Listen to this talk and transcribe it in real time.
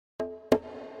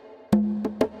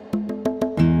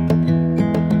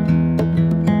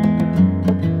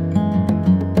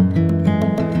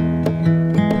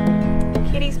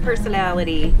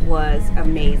personality was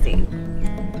amazing.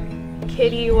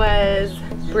 Kitty was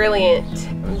brilliant,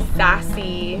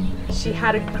 sassy. She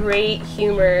had a great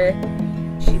humor.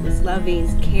 She was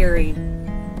loving, caring,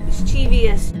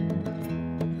 mischievous.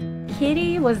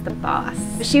 Kitty was the boss.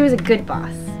 She was a good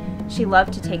boss. She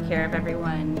loved to take care of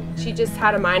everyone. She just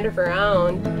had a mind of her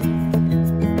own.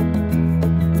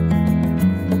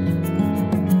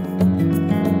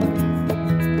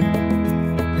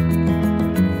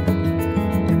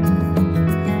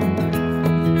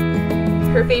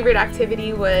 Her favorite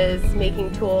activity was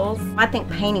making tools. I think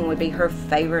painting would be her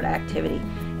favorite activity,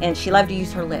 and she loved to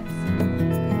use her lips.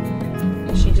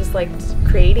 She just liked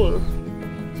creating.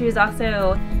 She was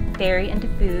also very into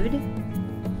food.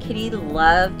 Kitty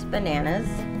loved bananas.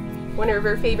 One of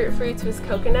her favorite fruits was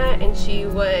coconut, and she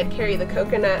would carry the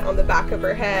coconut on the back of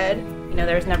her head. You know,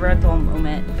 there was never a dull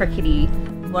moment for Kitty.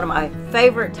 One of my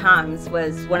favorite times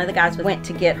was one of the guys went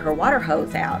to get her water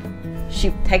hose out.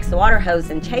 She takes the water hose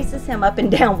and chases him up and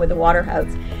down with the water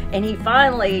hose. And he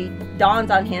finally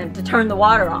dawns on him to turn the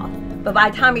water off. But by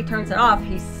the time he turns it off,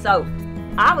 he's soaked.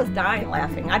 I was dying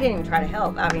laughing. I didn't even try to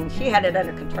help. I mean, she had it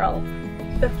under control.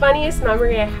 The funniest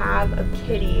memory I have of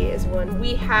Kitty is when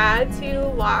we had to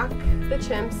lock the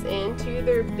chimps into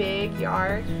their big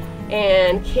yard,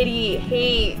 and Kitty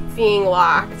hates being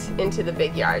locked into the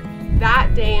big yard.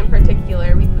 That day in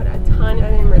particular, we put a ton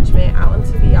of enrichment out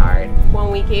into the yard.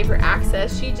 When we gave her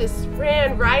access, she just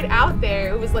ran right out there.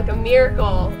 It was like a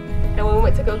miracle. And when we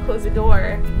went to go close the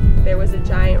door, there was a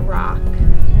giant rock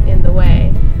in the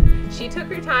way. She took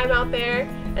her time out there,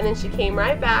 and then she came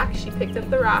right back. She picked up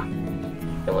the rock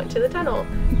and went to the tunnel.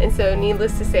 And so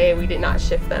needless to say, we did not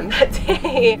shift them that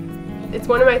day. It's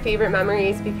one of my favorite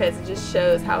memories because it just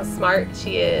shows how smart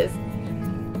she is.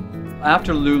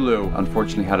 After Lulu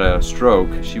unfortunately had a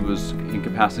stroke, she was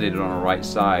incapacitated on her right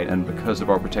side, and because of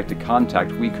our protected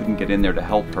contact, we couldn't get in there to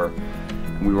help her.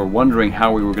 And we were wondering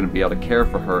how we were going to be able to care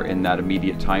for her in that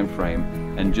immediate time frame.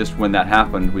 And just when that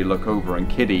happened, we look over and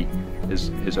Kitty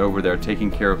is over there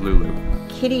taking care of Lulu.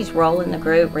 Kitty's role in the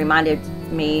group reminded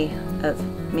me of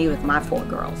me with my 4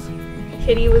 girls.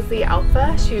 Kitty was the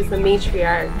alpha, she was the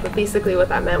matriarch, but basically what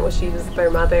that meant was she was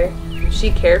their mother. She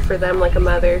cared for them like a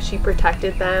mother, she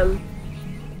protected them.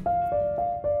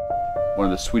 One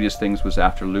of the sweetest things was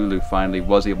after Lulu finally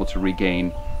was able to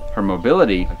regain her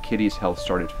mobility, Kitty's health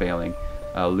started failing.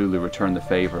 Lulu returned the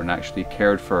favor and actually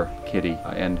cared for Kitty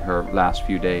in her last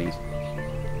few days.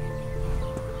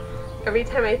 Every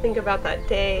time I think about that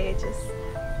day,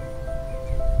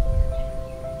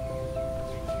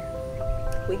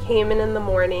 we came in the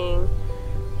morning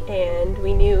and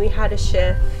we knew we had to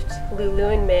shift Lulu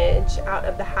and Midge out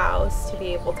of the house to be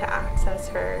able to access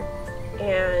her.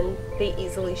 And they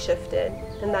easily shifted,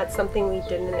 and that's something we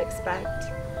didn't expect.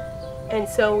 And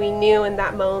so we knew in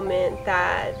that moment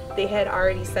that they had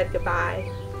already said goodbye,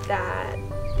 that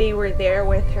they were there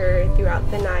with her throughout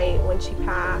the night when she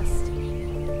passed.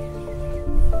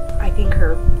 I think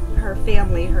her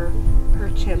family, her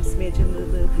chimps, Midge and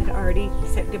Lulu, had already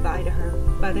said goodbye to her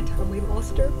by the time we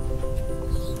lost her.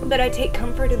 But I take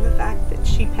comfort in the fact that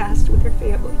she passed with her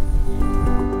family.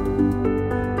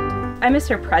 I miss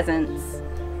her presence.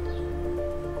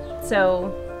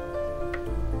 So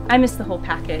I miss the whole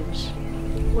package.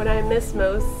 What I miss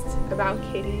most about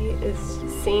Kitty is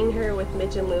seeing her with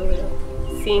Midge and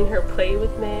Lulu, seeing her play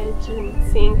with Midge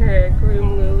and seeing her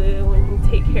groom Lulu and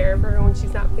take care of her when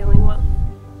she's not feeling well.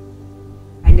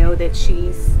 I know that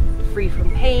she's free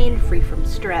from pain, free from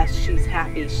stress, she's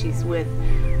happy, she's with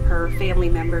her family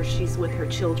members, she's with her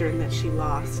children that she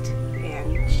lost,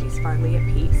 and she's finally at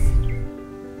peace.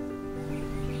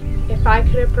 If I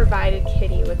could have provided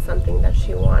Kitty with something that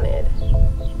she wanted,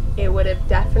 it would have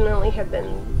definitely have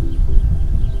been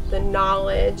the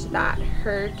knowledge that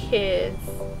her kids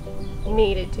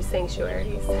made it to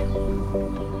sanctuaries.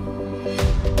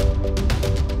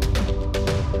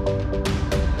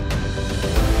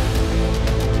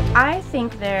 I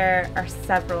think there are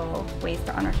several ways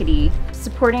to honor Kitty.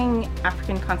 Supporting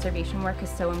African conservation work is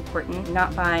so important,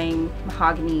 not buying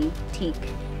mahogany teak.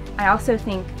 I also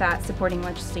think that supporting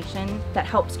legislation that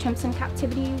helps chimps in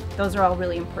captivity, those are all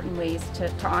really important ways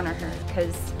to honor her,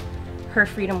 because her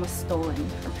freedom was stolen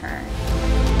from her.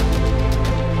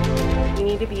 We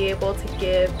need to be able to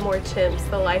give more chimps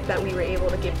the life that we were able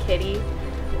to give Kitty,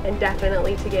 and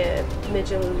definitely to give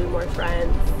Midge and Lulu more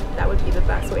friends. That would be the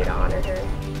best way to honor her.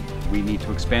 We need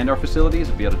to expand our facilities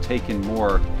and be able to take in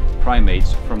more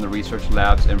primates from the research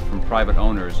labs and from private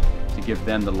owners to give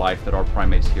them the life that our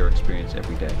primates here experience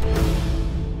every day.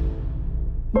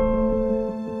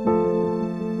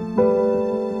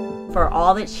 For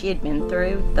all that she had been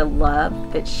through, the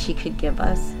love that she could give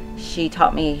us, She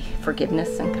taught me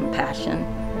forgiveness and compassion,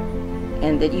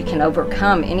 and that you can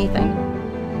overcome anything.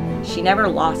 She never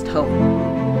lost hope.